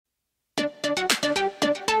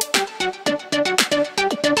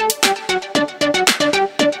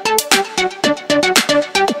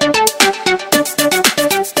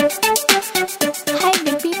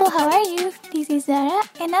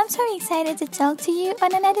excited to talk to you on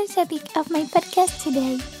another topic of my podcast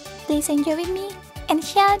today. Please enjoy with me and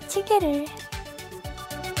shout together.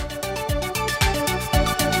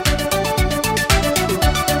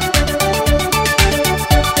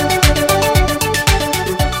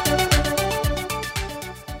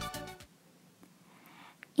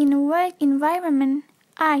 In a work environment,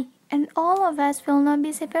 I and all of us will not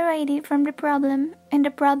be separated from the problem, and the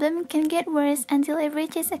problem can get worse until it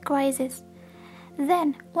reaches a crisis.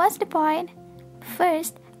 Then, what's the point?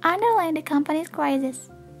 First, underline the company's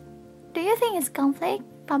crisis. Do you think it's conflict,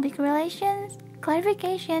 public relations,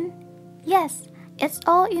 clarification? Yes, it's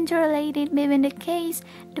all interrelated between the case,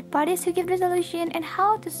 the parties who give the solution, and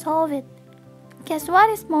how to solve it. Guess what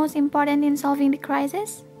is most important in solving the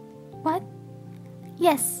crisis? What?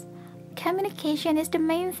 Yes, communication is the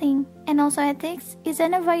main thing, and also ethics is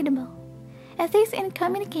unavoidable. Ethics in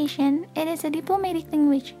communication, it is a diplomatic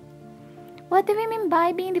language. What do we mean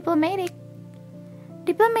by being diplomatic?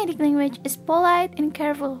 Diplomatic language is polite and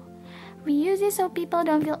careful. We use it so people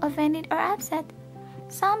don't feel offended or upset.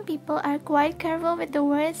 Some people are quite careful with the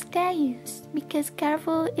words they use because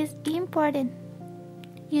careful is important.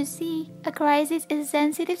 You see, a crisis is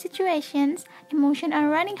sensitive situations, emotions are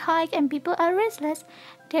running high and people are restless.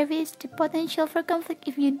 There is the potential for conflict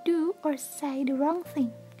if you do or say the wrong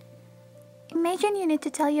thing. Imagine you need to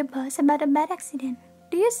tell your boss about a bad accident.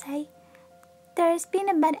 Do you say, "There's been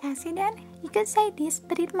a bad accident"? You could say this,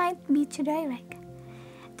 but it might be too direct.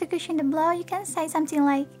 To cushion the blow, you can say something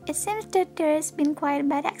like, "It seems that there's been quite a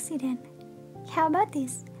bad accident." How about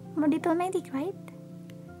this? More diplomatic, right?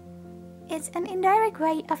 It's an indirect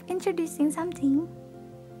way of introducing something.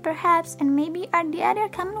 Perhaps and maybe are the other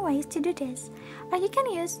common ways to do this. Or you can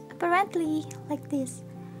use apparently like this.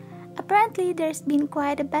 Apparently there's been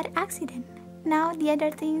quite a bad accident. Now the other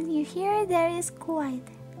thing you hear there is quite.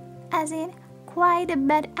 As in, quite a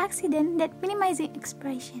bad accident, that minimizing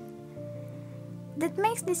expression. That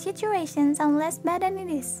makes the situation sound less bad than it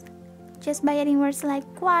is. Just by adding words like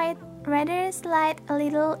quite, rather, slight, a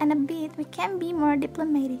little, and a bit, we can be more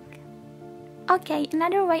diplomatic. Okay,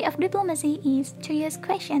 another way of diplomacy is to use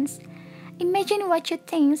questions. Imagine what you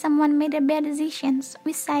think someone made a bad decision.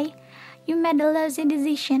 We say, "You made a lousy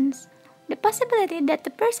decision." The possibility that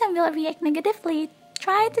the person will react negatively,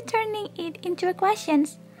 try to turning it into a question.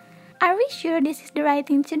 Are we sure this is the right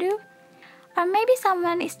thing to do? Or maybe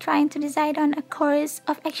someone is trying to decide on a course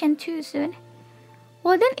of action too soon.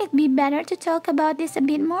 Wouldn't it be better to talk about this a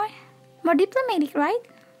bit more? More diplomatic, right?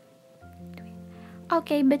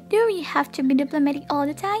 Okay, but do we have to be diplomatic all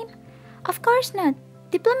the time? Of course not.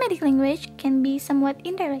 Diplomatic language can be somewhat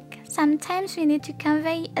indirect. Sometimes we need to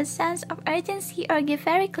convey a sense of urgency or give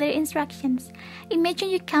very clear instructions. Imagine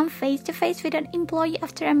you come face to face with an employee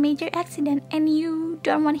after a major accident and you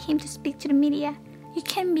don't want him to speak to the media. You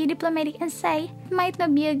can be diplomatic and say, "It might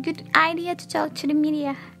not be a good idea to talk to the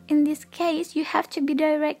media." In this case, you have to be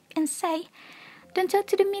direct and say, "Don't talk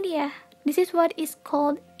to the media." This is what is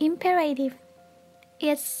called imperative.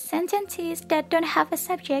 It's sentences that don't have a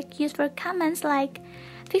subject used for comments like,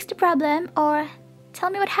 "Fix the problem" or "Tell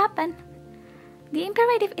me what happened." The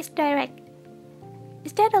imperative is direct.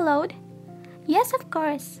 Is that allowed? Yes, of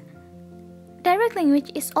course. Direct language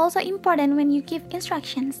is also important when you give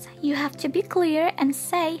instructions. You have to be clear and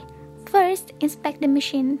say, "First, inspect the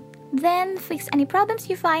machine. Then, fix any problems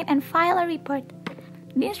you find and file a report."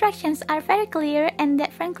 The instructions are very clear and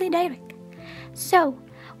that frankly direct. So,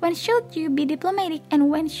 when should you be diplomatic and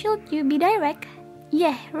when should you be direct?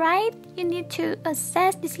 Yeah, right? You need to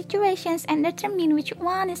assess the situations and determine which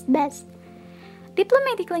one is best.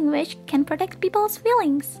 Diplomatic language can protect people's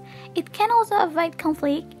feelings. It can also avoid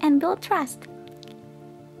conflict and build trust.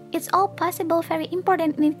 It's all possible, very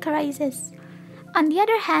important in a crisis. On the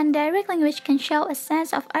other hand, direct language can show a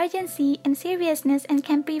sense of urgency and seriousness and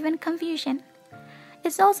can prevent confusion.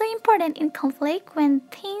 It's also important in conflict when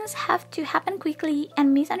things have to happen quickly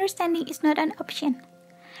and misunderstanding is not an option.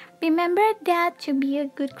 Remember that to be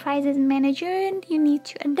a good crisis manager, you need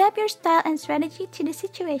to adapt your style and strategy to the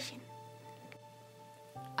situation.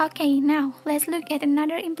 Okay, now let's look at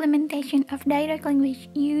another implementation of direct language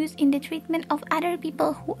used in the treatment of other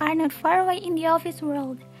people who are not far away in the office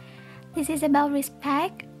world. This is about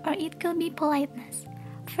respect, or it could be politeness.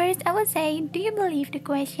 First, I would say, do you believe the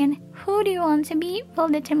question, "Who do you want to be?" will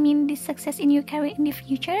determine the success in your career in the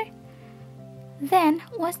future? Then,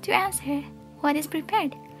 what's to answer? What is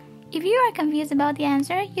prepared? If you are confused about the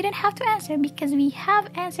answer, you don't have to answer because we have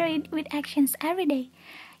answered it with actions every day.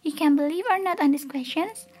 You can believe or not on these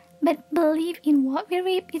questions, but believe in what we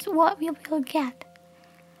reap is what we will get.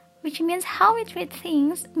 Which means how we treat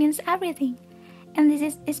things means everything. And this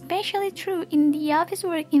is especially true in the office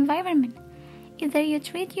work environment. Either you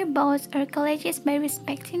treat your boss or colleagues by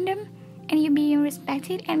respecting them, and you being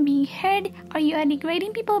respected and being heard, or you are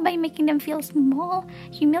degrading people by making them feel small,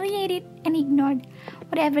 humiliated, and ignored.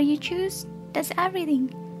 Whatever you choose, that's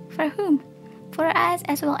everything. For whom? For us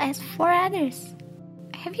as well as for others.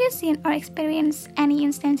 Have you seen or experienced any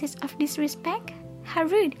instances of disrespect? How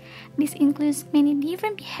rude! This includes many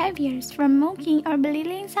different behaviors, from mocking or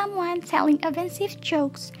belittling someone, telling offensive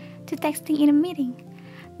jokes, to texting in a meeting.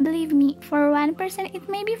 Believe me, for one person it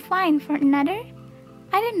may be fine, for another,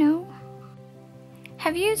 I don't know.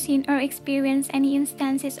 Have you seen or experienced any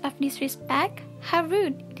instances of disrespect? How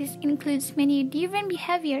rude! This includes many different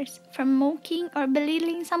behaviors, from mocking or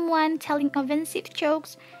belittling someone, telling offensive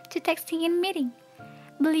jokes, to texting in a meeting.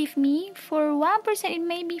 Believe me, for one person it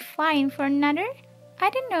may be fine, for another, I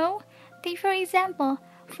don't know. Take for example,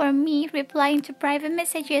 for me, replying to private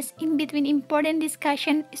messages in between important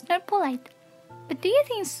discussion is not polite. But do you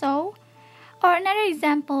think so? Or another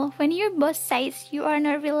example, when your boss says you are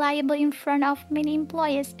not reliable in front of many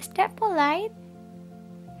employees, is that polite?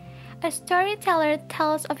 A storyteller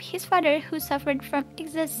tells of his father who suffered from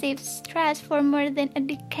excessive stress for more than a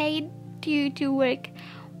decade due to work.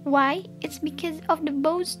 Why? It's because of the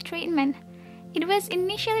boss treatment. It was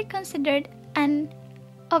initially considered an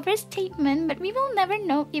overstatement, but we will never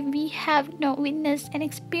know if we have not witnessed and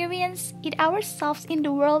experienced it ourselves in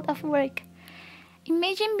the world of work.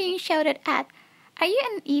 Imagine being shouted at, "Are you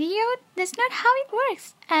an idiot? That's not how it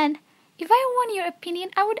works." And if I want your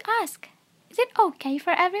opinion, I would ask, is it okay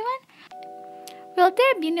for everyone? Will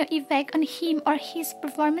there be no effect on him or his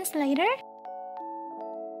performance later?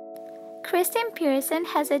 Christine Pearson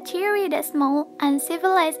has a theory that small,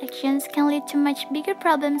 uncivilized actions can lead to much bigger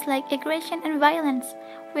problems like aggression and violence.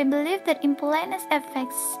 We believe that impoliteness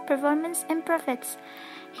affects performance and profits.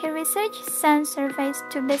 Her research sent surveys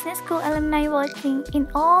to business school alumni working in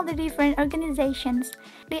all the different organizations.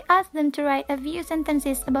 They asked them to write a few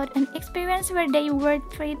sentences about an experience where they were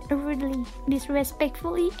treated rudely,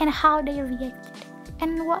 disrespectfully, and how they reacted.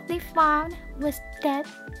 And what they found was that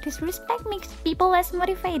disrespect makes people less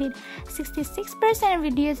motivated. 66%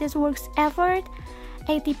 reduces work effort,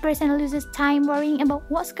 80% loses time worrying about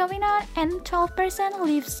what's going on, and 12%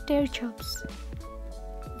 leaves their jobs.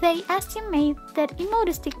 They estimate that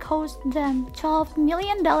immodesty costs them $12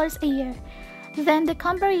 million a year. Then the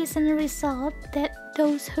comparison result that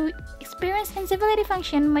those who experience incivility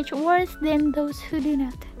function much worse than those who do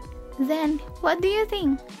not. Then, what do you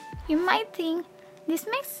think? You might think, this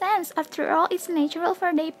makes sense. After all, it's natural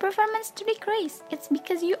for their performance to decrease. It's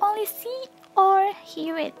because you only see or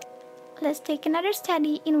hear it. Let's take another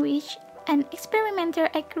study in which an experimenter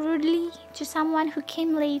acted rudely to someone who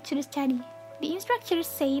came late to the study. The instructor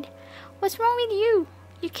said, "What's wrong with you?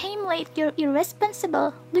 You came late, you're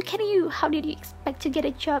irresponsible. Look at you, how did you expect to get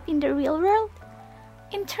a job in the real world?"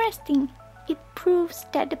 Interesting. It proves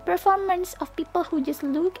that the performance of people who just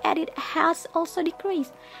look at it has also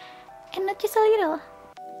decreased. And not just a little.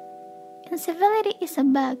 Incivility is a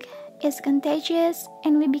bug. It's contagious,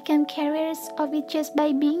 and we become carriers of it just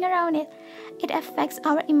by being around it. It affects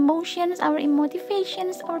our emotions, our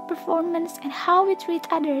motivations, our performance, and how we treat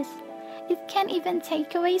others. It can even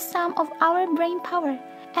take away some of our brain power,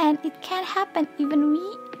 and it can happen even we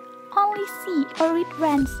only see or read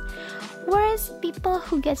rants. Whereas people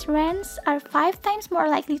who get rants are 5 times more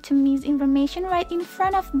likely to miss information right in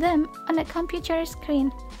front of them on a computer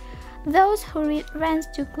screen. Those who read rants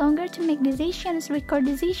took longer to make decisions, record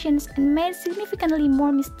decisions, and made significantly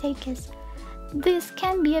more mistakes. This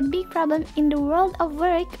can be a big problem in the world of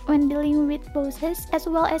work when dealing with bosses as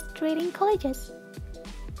well as treating colleagues.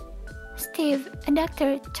 Steve, a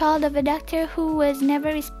doctor, told of a doctor who was never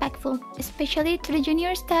respectful, especially to the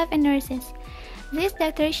junior staff and nurses. This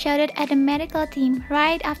doctor shouted at the medical team.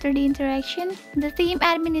 Right after the interaction, the team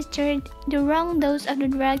administered the wrong dose of the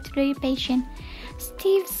drug to the patient.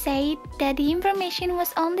 Steve said that the information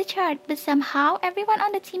was on the chart, but somehow everyone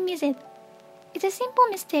on the team missed it. It's a simple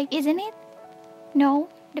mistake, isn't it? No,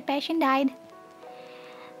 the patient died.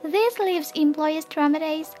 This leaves employees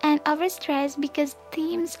traumatized and overstressed because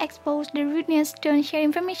teams expose the rudeness, don't share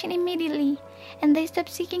information immediately, and they stop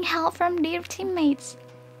seeking help from their teammates.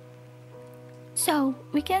 So,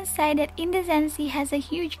 we can say that indecency has a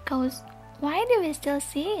huge cost. Why do we still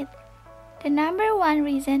see it? The number one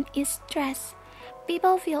reason is stress.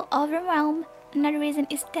 People feel overwhelmed. Another reason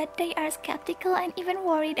is that they are skeptical and even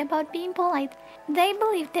worried about being polite. They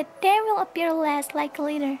believe that they will appear less like a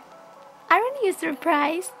leader. Aren't you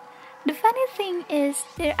surprised? The funny thing is,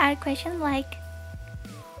 there are questions like,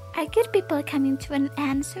 are good people coming to an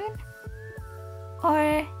end soon?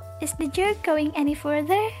 Or Is the joke going any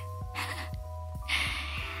further?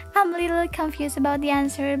 I'm a little confused about the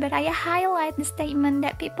answer, but I highlight the statement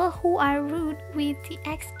that people who are rude with the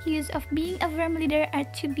excuse of being a firm leader are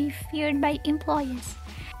to be feared by employees.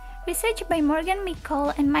 Research by Morgan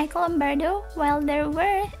McCall and Michael Lombardo while they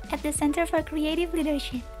were at the Center for Creative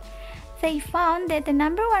Leadership. They found that the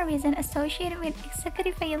number one reason associated with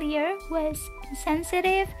executive failure was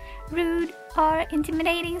insensitive, rude, or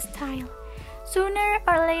intimidating style. Sooner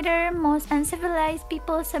or later, most uncivilized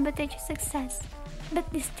people sabotage success, but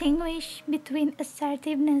distinguish between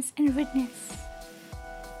assertiveness and rudeness.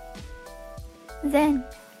 Then,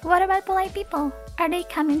 what about polite people? Are they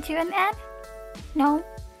coming to an end? No.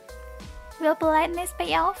 Will politeness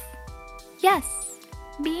pay off? Yes.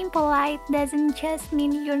 Being polite doesn't just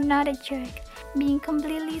mean you're not a jerk. Being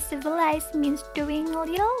completely civilized means doing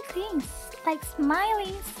little things like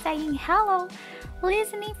smiling, saying hello,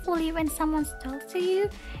 listening fully when someone talks to you,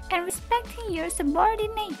 and respecting your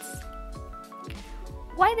subordinates.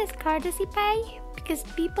 Why does courtesy pay? Because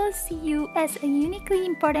people see you as a uniquely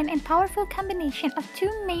important and powerful combination of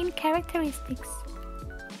two main characteristics: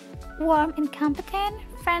 warm and competent,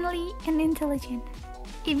 friendly and intelligent.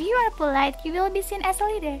 If you are polite, you will be seen as a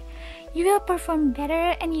leader. You will perform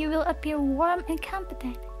better and you will appear warm and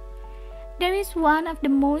competent. There is one of the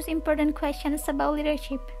most important questions about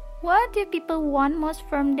leadership. What do people want most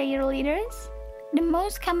from their leaders? The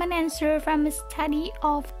most common answer from a study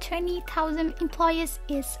of 20,000 employees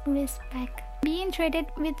is respect. Being treated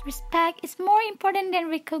with respect is more important than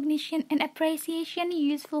recognition and appreciation,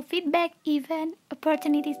 useful feedback, even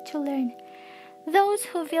opportunities to learn. Those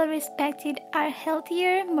who feel respected are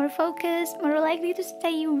healthier, more focused, more likely to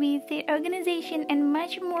stay with their organization, and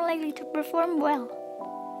much more likely to perform well.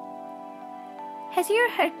 Has your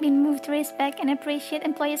heart been moved to respect and appreciate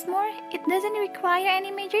employees more? It doesn't require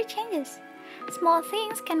any major changes. Small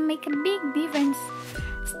things can make a big difference.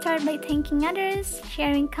 Start by thanking others,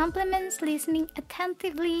 sharing compliments, listening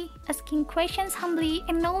attentively, asking questions humbly,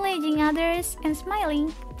 acknowledging others, and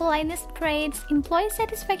smiling. Politeness spreads, employee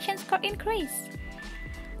satisfaction score increase.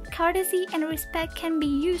 Courtesy and respect can be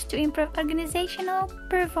used to improve organizational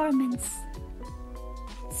performance.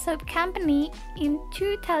 Soap Company, in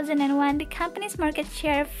 2001, the company's market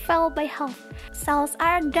share fell by half. Sales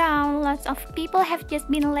are down, lots of people have just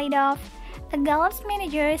been laid off. A Gallup's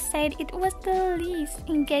manager said it was the least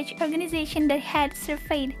engaged organization that had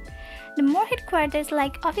surveyed. The more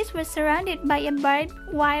headquarters-like office was surrounded by a barbed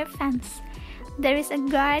wire fence. There is a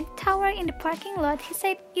guard tower in the parking lot. He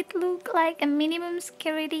said it looked like a minimum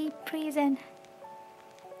security prison.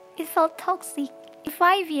 It felt toxic. In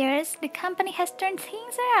 5 years, the company has turned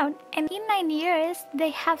things around, and in 9 years,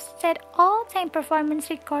 they have set all-time performance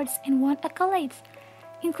records and won accolades,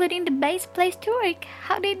 including the best place to work.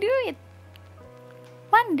 How they do it?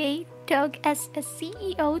 One day, Doug, as a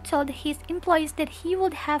CEO, told his employees that he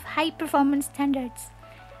would have high performance standards,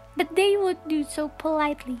 but they would do so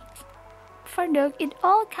politely. For Doug, it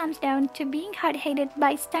all comes down to being hard-headed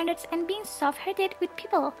by standards and being soft-hearted with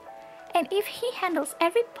people. And if he handles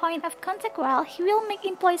every point of contact well, he will make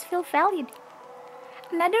employees feel valued.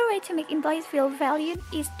 Another way to make employees feel valued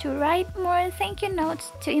is to write more thank you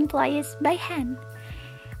notes to employees by hand.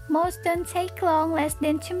 Most don't take long, less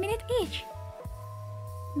than 2 minutes each.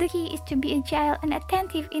 The key is to be agile and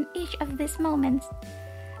attentive in each of these moments.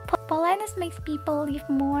 Politeness makes people live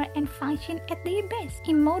more and function at their best.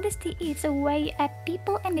 Immodesty eats away at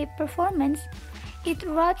people and their performance. It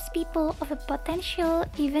robs people of a potential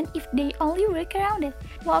even if they only work around it.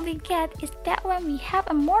 What we get is that when we have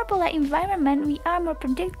a more polite environment, we are more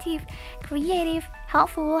productive, creative,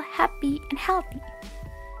 helpful, happy, and healthy.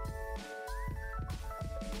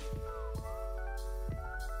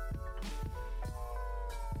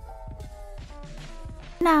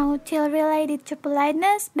 Now, till related to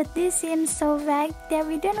politeness, but this seems so vague that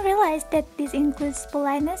we don't realize that this includes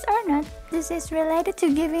politeness or not. This is related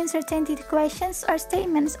to giving certainty to questions or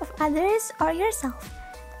statements of others or yourself.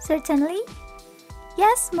 Certainly?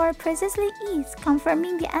 Yes, more precisely is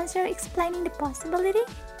confirming the answer, explaining the possibility.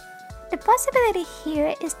 The possibility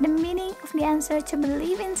here is the meaning of the answer to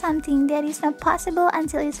believe in something that is not possible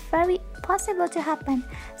until it's very possible to happen,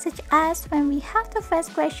 such as when we have to face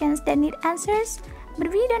questions that need answers, but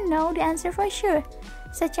we don't know the answer for sure,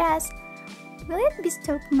 such as, will it be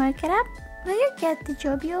stock market up? Will you get the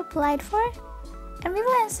job you applied for? And we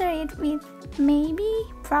will answer it with maybe,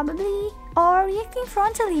 probably, or reacting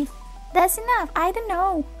frontally. That's enough, I don't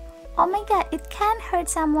know. Oh my god, it can hurt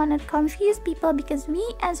someone or confuse people because we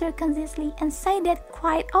answer concisely and say that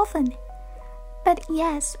quite often. But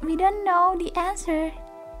yes, we don't know the answer.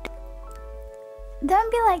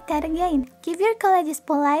 Don't be like that again. Give your colleagues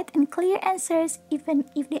polite and clear answers even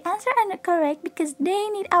if the answers are not correct because they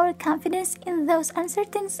need our confidence in those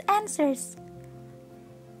uncertain answers.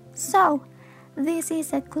 So, this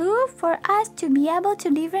is a clue for us to be able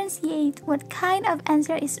to differentiate what kind of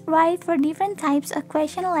answer is right for different types of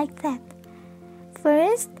question like that.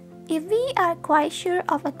 First, if we are quite sure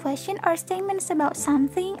of a question or statements about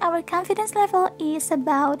something, our confidence level is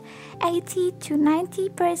about 80 to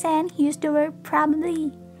 90%. Use the word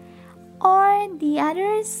probably. Or the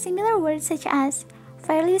other similar words such as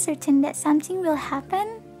fairly certain that something will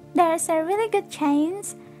happen. There's a really good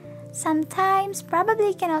chance. Sometimes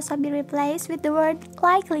probably can also be replaced with the word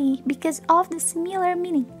likely because of the similar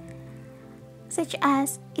meaning. Such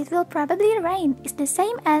as it will probably rain is the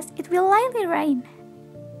same as it will likely rain.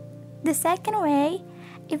 The second way,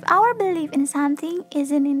 if our belief in something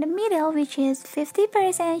isn't in the middle, which is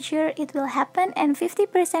 50% sure it will happen and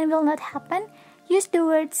 50% will not happen, use the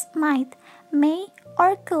words might, may,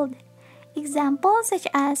 or could. Examples such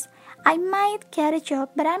as I might get a job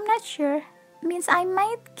but I'm not sure means I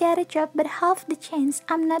might get a job but half the chance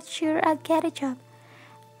I'm not sure I'll get a job.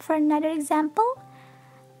 For another example,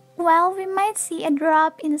 well, we might see a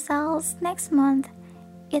drop in sales next month.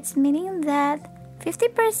 It's meaning that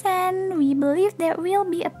 50% we believe there will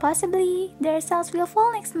be a possibility their sales will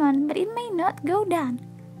fall next month, but it may not go down.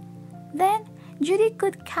 Then, Judy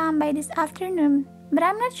could come by this afternoon, but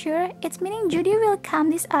I'm not sure. It's meaning Judy will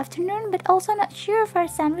come this afternoon, but also not sure for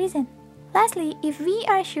some reason. Lastly, if we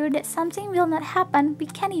are sure that something will not happen, we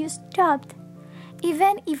can use doubt.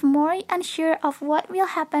 Even if more unsure of what will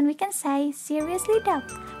happen, we can say seriously doubt.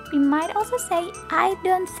 We might also say I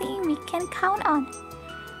don't think we can count on.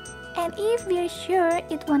 And if we're sure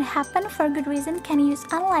it won't happen for good reason, can use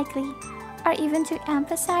unlikely, or even to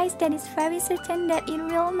emphasize that it's very certain that it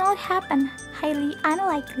will not happen, highly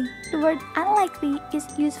unlikely. The word unlikely is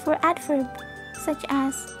used for adverb, such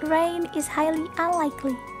as rain is highly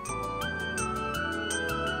unlikely.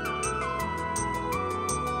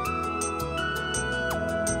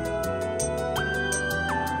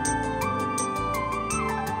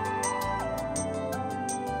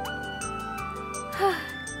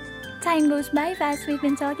 Time goes by fast. We've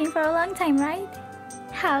been talking for a long time, right?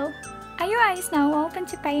 How? Are your eyes now open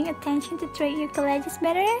to paying attention to treat your colleagues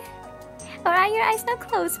better? Or are your eyes now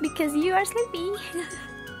closed because you are sleepy?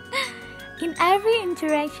 In every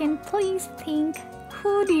interaction, please think,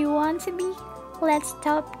 who do you want to be? Let's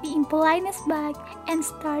stop the impoliteness back and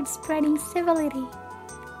start spreading civility.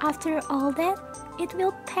 After all that, it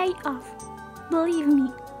will pay off. Believe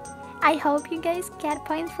me. I hope you guys get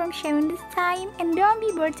points from sharing this time, and don't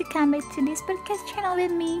be bored to come back to this podcast channel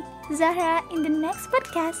with me, Zahra, in the next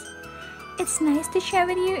podcast. It's nice to share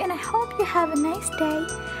with you, and I hope you have a nice day.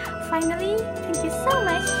 Finally, thank you so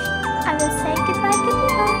much. I will say goodbye